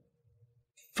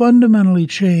fundamentally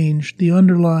changed the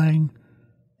underlying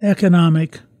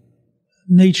economic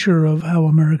nature of how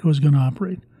America was going to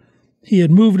operate. He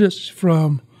had moved us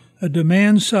from a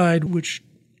demand side which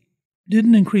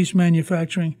didn't increase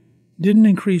manufacturing, didn't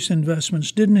increase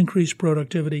investments, didn't increase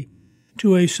productivity,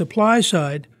 to a supply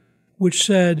side which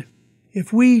said,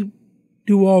 if we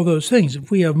do all those things,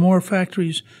 if we have more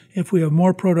factories, if we have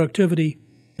more productivity,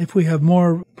 if we have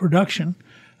more production,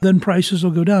 then prices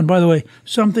will go down. By the way,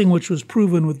 something which was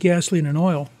proven with gasoline and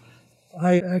oil,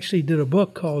 I actually did a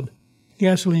book called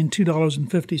gasoline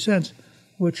 $2.50,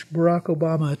 which Barack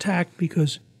Obama attacked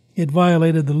because it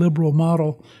violated the liberal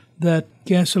model that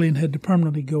gasoline had to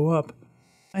permanently go up.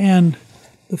 And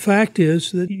the fact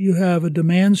is that you have a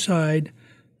demand side,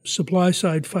 supply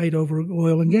side fight over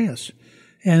oil and gas.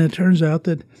 And it turns out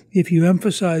that if you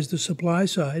emphasize the supply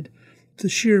side, the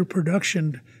sheer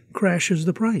production crashes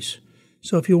the price.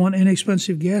 So if you want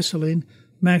inexpensive gasoline,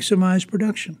 maximize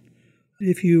production.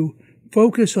 If you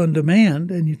focus on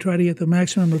demand and you try to get the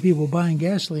maximum number of people buying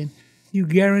gasoline, you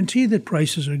guarantee that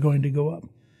prices are going to go up.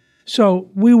 So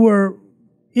we were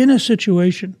in a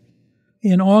situation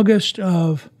in August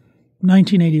of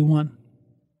 1981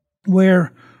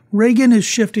 where Reagan is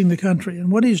shifting the country. And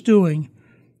what he's doing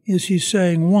is he's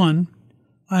saying, one,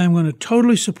 I am going to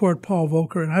totally support Paul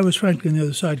Volcker. And I was frankly on the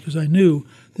other side because I knew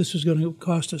this was going to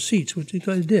cost us seats, which it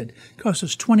did. It cost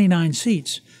us 29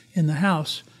 seats in the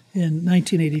House in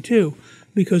 1982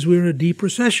 because we were in a deep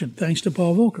recession, thanks to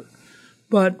Paul Volcker.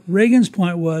 But Reagan's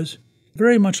point was,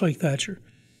 very much like Thatcher,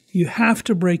 you have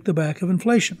to break the back of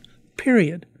inflation,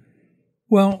 period.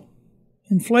 Well,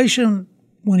 inflation,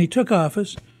 when he took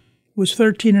office, was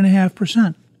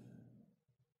 13.5%.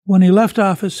 When he left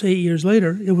office 8 years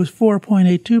later, it was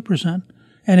 4.82%,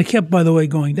 and it kept, by the way,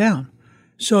 going down.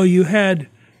 So you had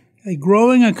a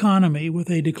growing economy with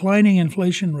a declining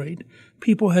inflation rate.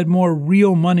 People had more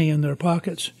real money in their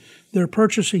pockets. Their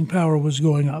purchasing power was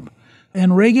going up.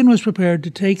 And Reagan was prepared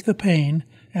to take the pain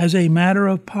as a matter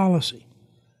of policy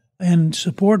and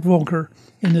support Volcker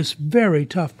in this very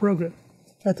tough program.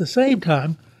 At the same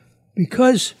time,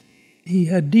 because he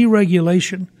had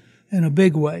deregulation in a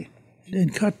big way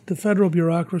and cut the federal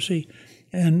bureaucracy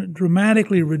and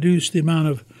dramatically reduced the amount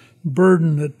of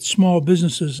burden that small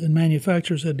businesses and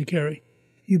manufacturers had to carry,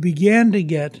 you began to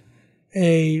get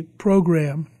a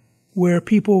program where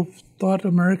people thought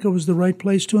America was the right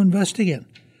place to invest again.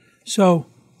 So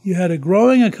you had a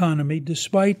growing economy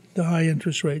despite the high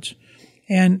interest rates.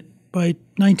 And by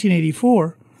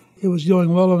 1984, it was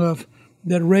going well enough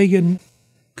that Reagan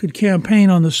could campaign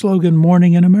on the slogan,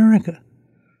 Morning in America.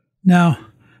 Now,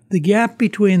 the gap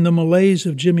between the malaise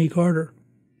of Jimmy Carter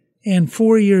and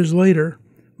 4 years later,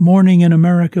 Morning in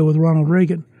America with Ronald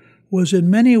Reagan, was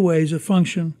in many ways a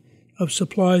function of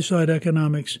supply-side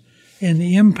economics and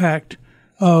the impact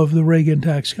of the Reagan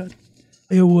tax cut.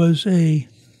 It was a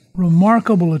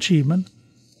remarkable achievement.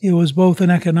 It was both an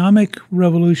economic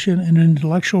revolution, an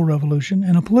intellectual revolution,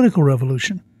 and a political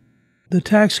revolution. The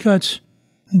tax cuts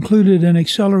included an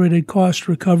accelerated cost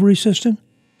recovery system,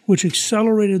 which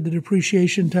accelerated the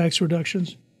depreciation tax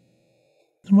reductions.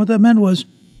 And what that meant was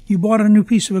you bought a new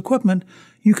piece of equipment,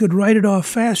 you could write it off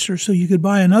faster so you could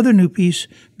buy another new piece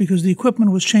because the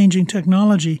equipment was changing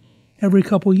technology every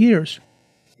couple years.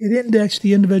 It indexed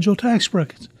the individual tax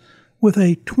brackets with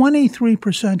a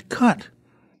 23% cut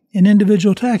in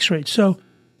individual tax rates. So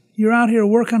you're out here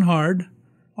working hard.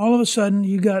 All of a sudden,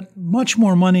 you got much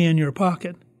more money in your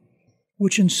pocket,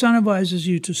 which incentivizes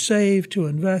you to save, to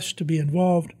invest, to be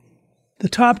involved. The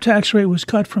top tax rate was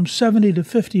cut from 70 to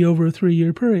 50 over a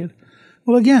 3-year period.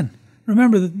 Well, again,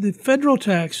 remember that the federal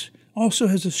tax also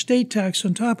has a state tax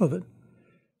on top of it.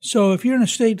 So if you're in a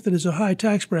state that is a high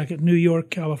tax bracket, New York,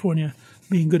 California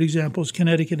being good examples,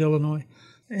 Connecticut, Illinois,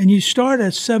 and you start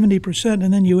at 70%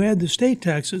 and then you add the state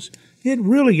taxes, it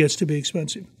really gets to be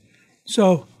expensive.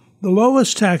 So the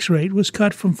lowest tax rate was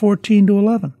cut from 14 to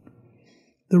 11.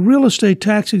 The real estate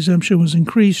tax exemption was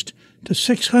increased to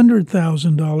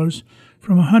 $600,000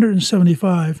 from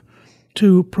 $175,000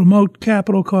 to promote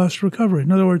capital cost recovery.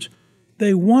 In other words,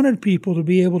 they wanted people to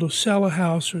be able to sell a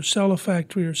house or sell a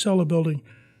factory or sell a building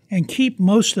and keep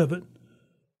most of it.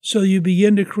 So you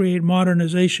begin to create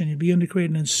modernization. You begin to create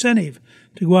an incentive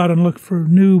to go out and look for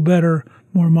new, better,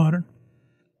 more modern.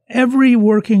 Every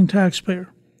working taxpayer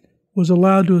was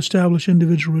allowed to establish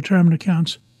individual retirement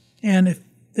accounts. And if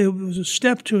there was a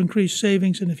step to increase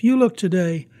savings, and if you look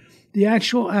today, the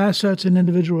actual assets in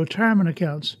individual retirement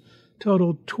accounts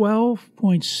totaled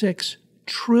 $12.6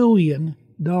 trillion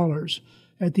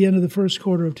at the end of the first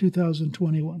quarter of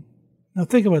 2021. Now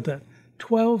think about that.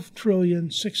 $12.6 trillion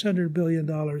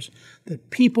that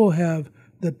people have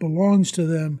that belongs to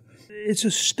them. It's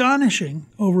astonishing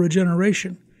over a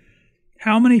generation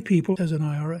how many people has an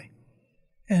IRA.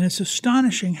 And it's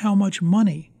astonishing how much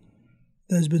money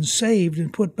that has been saved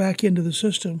and put back into the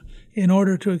system in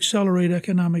order to accelerate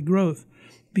economic growth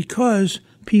because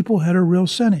people had a real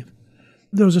incentive.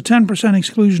 There was a 10%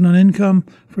 exclusion on income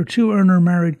for two-earner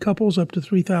married couples, up to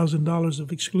 $3,000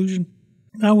 of exclusion.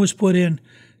 That was put in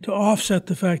to offset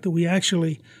the fact that we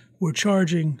actually were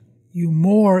charging you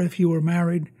more if you were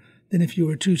married than if you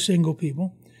were two single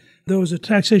people. There was a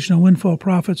taxation on windfall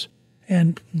profits,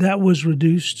 and that was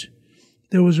reduced.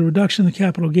 There was a reduction in the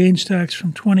capital gains tax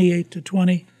from 28 to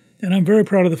 20, and I'm very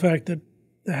proud of the fact that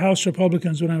the House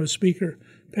Republicans, when I was Speaker,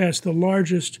 passed the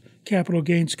largest capital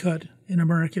gains cut in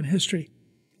American history.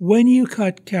 When you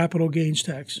cut capital gains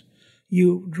tax,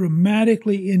 you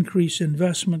dramatically increase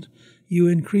investment, you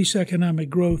increase economic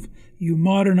growth, you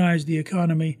modernize the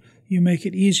economy, you make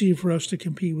it easier for us to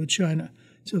compete with China.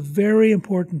 It's a very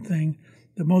important thing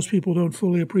that most people don't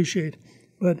fully appreciate.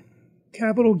 But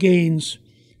capital gains,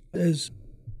 as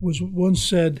was once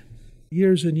said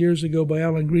years and years ago by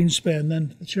Alan Greenspan,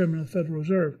 then the chairman of the Federal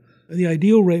Reserve, the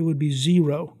ideal rate would be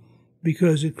zero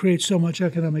because it creates so much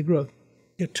economic growth.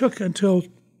 It took until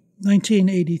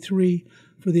 1983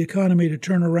 for the economy to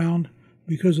turn around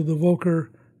because of the Volcker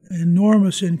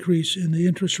enormous increase in the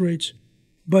interest rates.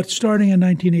 But starting in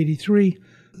 1983,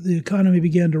 the economy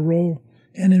began to roll.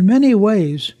 And in many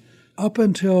ways, up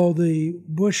until the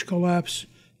Bush collapse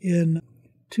in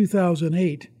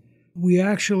 2008, we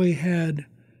actually had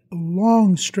a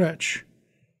long stretch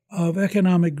of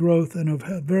economic growth and of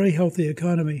a very healthy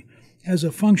economy as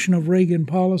a function of Reagan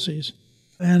policies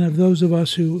and of those of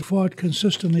us who fought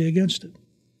consistently against it.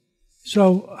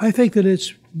 So I think that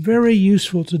it's very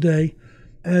useful today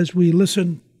as we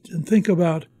listen and think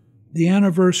about the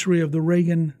anniversary of the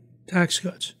Reagan tax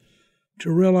cuts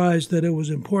to realize that it was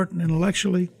important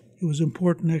intellectually, it was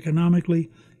important economically,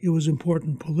 it was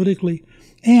important politically,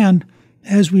 and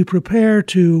as we prepare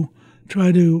to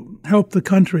try to help the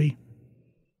country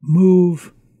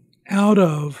move out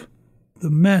of the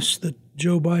mess that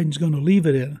Joe Biden's going to leave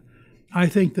it in, I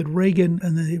think that Reagan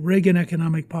and the Reagan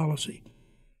economic policy,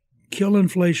 kill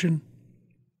inflation,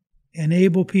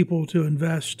 enable people to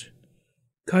invest,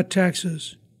 cut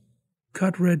taxes,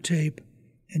 cut red tape,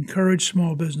 encourage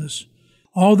small business,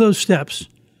 all those steps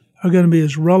are going to be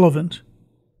as relevant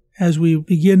as we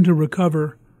begin to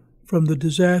recover from the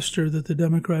disaster that the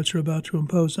Democrats are about to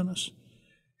impose on us.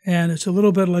 And it's a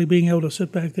little bit like being able to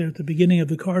sit back there at the beginning of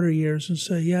the Carter years and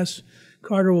say, yes,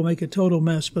 Carter will make a total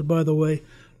mess, but by the way,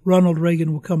 Ronald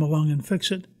Reagan will come along and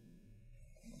fix it.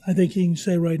 I think you can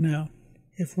say right now,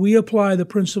 if we apply the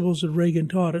principles that Reagan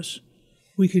taught us,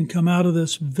 we can come out of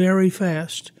this very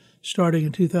fast, starting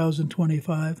in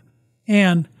 2025.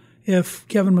 And if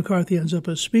Kevin McCarthy ends up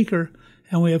as Speaker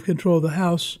and we have control of the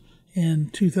House in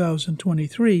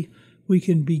 2023, we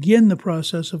can begin the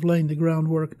process of laying the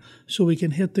groundwork so we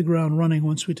can hit the ground running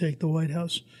once we take the White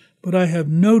House. But I have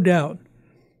no doubt,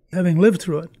 having lived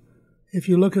through it, if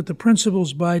you look at the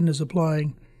principles Biden is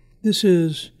applying, this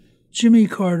is Jimmy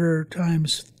Carter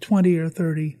times 20 or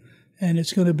 30, and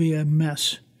it's going to be a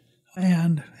mess.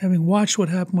 And having watched what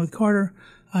happened with Carter,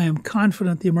 I am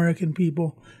confident the American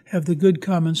people have the good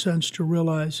common sense to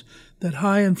realize that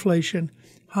high inflation,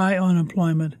 high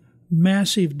unemployment,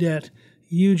 massive debt,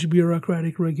 huge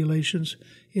bureaucratic regulations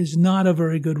is not a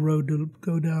very good road to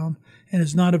go down and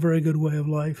is not a very good way of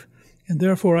life. And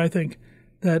therefore, I think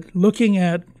that looking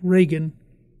at Reagan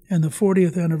and the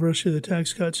 40th anniversary of the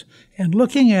tax cuts and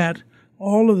looking at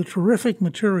all of the terrific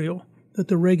material that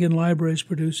the Reagan Library is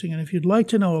producing, and if you'd like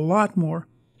to know a lot more,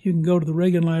 you can go to the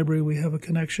Reagan Library. We have a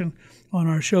connection on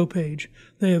our show page.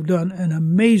 They have done an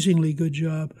amazingly good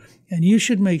job, and you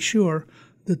should make sure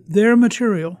that their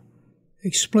material,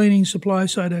 explaining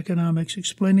supply-side economics,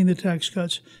 explaining the tax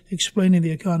cuts, explaining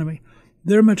the economy,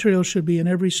 their material should be in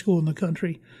every school in the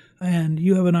country, and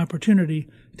you have an opportunity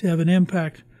to have an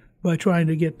impact by trying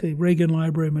to get the Reagan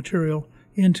Library material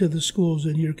into the schools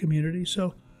in your community.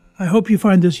 So I hope you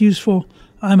find this useful.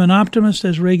 I'm an optimist,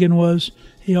 as Reagan was.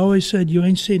 He always said, you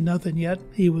ain't seen nothing yet.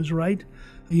 He was right.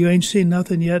 You ain't seen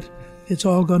nothing yet. It's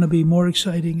all going to be more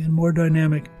exciting and more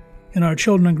dynamic. And our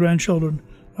children and grandchildren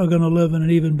are going to live in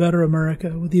an even better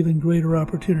America with even greater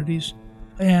opportunities.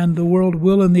 And the world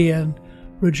will, in the end,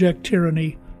 reject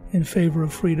tyranny in favor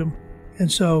of freedom.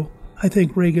 And so I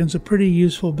think Reagan's a pretty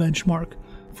useful benchmark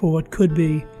for what could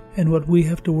be and what we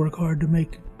have to work hard to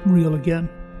make real again.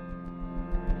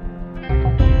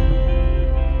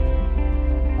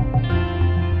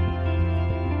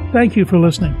 Thank you for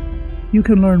listening. You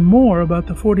can learn more about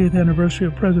the 40th anniversary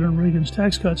of President Reagan's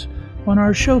tax cuts on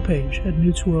our show page at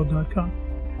newsworld.com.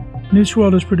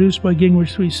 Newsworld is produced by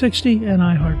Gingrich 360 and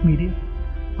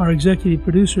iHeartMedia. Our executive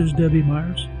producer is Debbie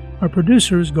Myers. Our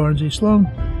producer is Garnsey Sloan,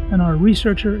 and our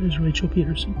researcher is Rachel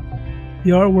Peterson.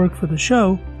 The artwork for the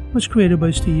show was created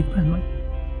by Steve Penley.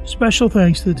 Special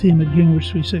thanks to the team at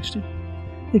Gingrich 360.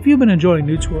 If you've been enjoying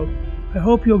Newsworld, I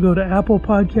hope you'll go to Apple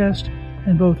Podcast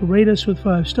and both rate us with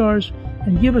 5 stars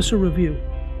and give us a review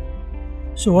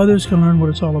so others can learn what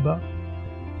it's all about.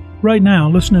 Right now,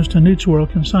 listeners to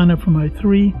Newsworld can sign up for my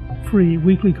 3 free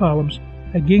weekly columns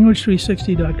at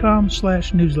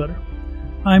gingrich360.com/newsletter.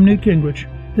 I'm Newt Gingrich.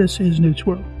 This is Newt's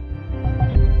World.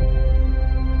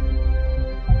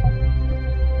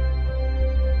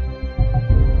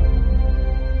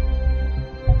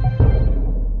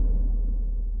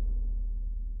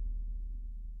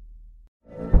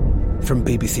 From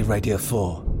BBC Radio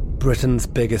 4, Britain's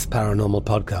biggest paranormal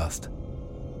podcast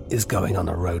is going on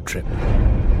a road trip.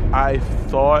 I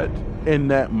thought in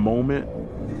that moment,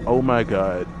 oh my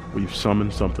God, we've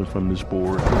summoned something from this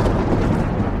board.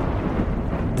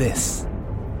 This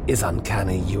is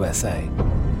Uncanny USA.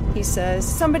 He says,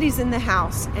 somebody's in the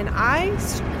house, and I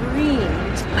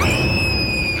screamed.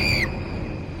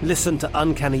 Listen to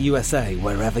Uncanny USA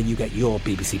wherever you get your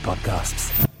BBC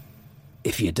podcasts,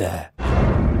 if you dare.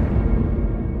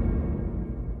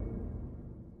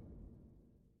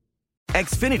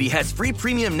 Xfinity has free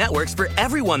premium networks for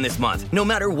everyone this month, no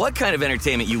matter what kind of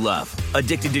entertainment you love.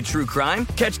 Addicted to true crime?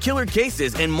 Catch killer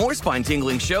cases and more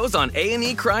spine-tingling shows on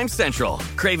A&E Crime Central.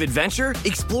 Crave adventure?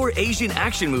 Explore Asian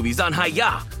action movies on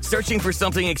Hi-YAH. Searching for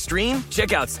something extreme?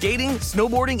 Check out skating,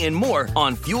 snowboarding, and more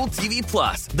on Fuel TV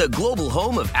Plus, the global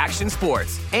home of action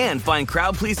sports. And find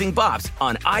crowd-pleasing bops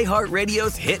on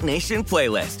iHeartRadio's Hit Nation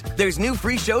playlist. There's new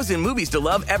free shows and movies to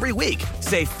love every week.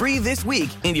 Say free this week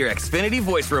in your Xfinity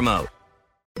voice remote.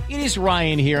 It is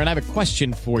Ryan here, and I have a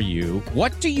question for you.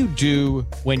 What do you do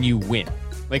when you win?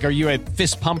 Like, are you a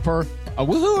fist pumper, a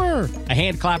woo-hooer, a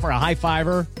hand clapper, a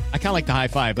high-fiver? I kind of like the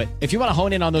high-five, but if you want to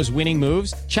hone in on those winning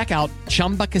moves, check out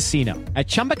Chumba Casino. At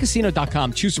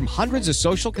ChumbaCasino.com, choose from hundreds of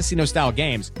social casino-style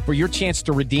games for your chance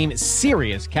to redeem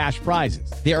serious cash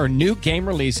prizes. There are new game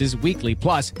releases weekly,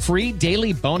 plus free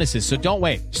daily bonuses, so don't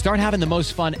wait. Start having the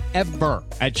most fun ever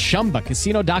at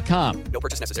ChumbaCasino.com. No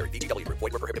purchase necessary. VGW. Void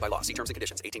where prohibited by law. See terms and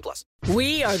conditions. 18+.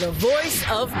 We are the voice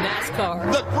of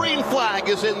NASCAR. The green flag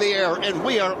is in the air, and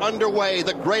we are underway.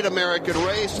 The Great American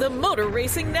Race. The Motor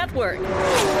Racing Network.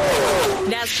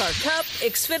 NASCAR Cup,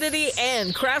 Xfinity,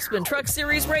 and Craftsman Truck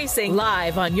Series Racing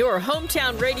live on your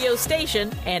hometown radio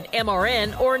station and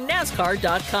MRN or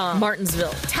NASCAR.com.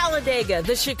 Martinsville, Talladega,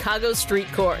 the Chicago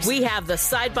Street Course. We have the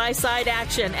side-by-side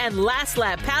action and last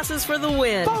lap passes for the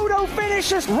win. Photo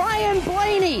finishes. Ryan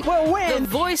Blaney will win. The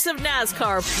voice of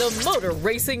NASCAR, the Motor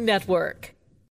Racing Network.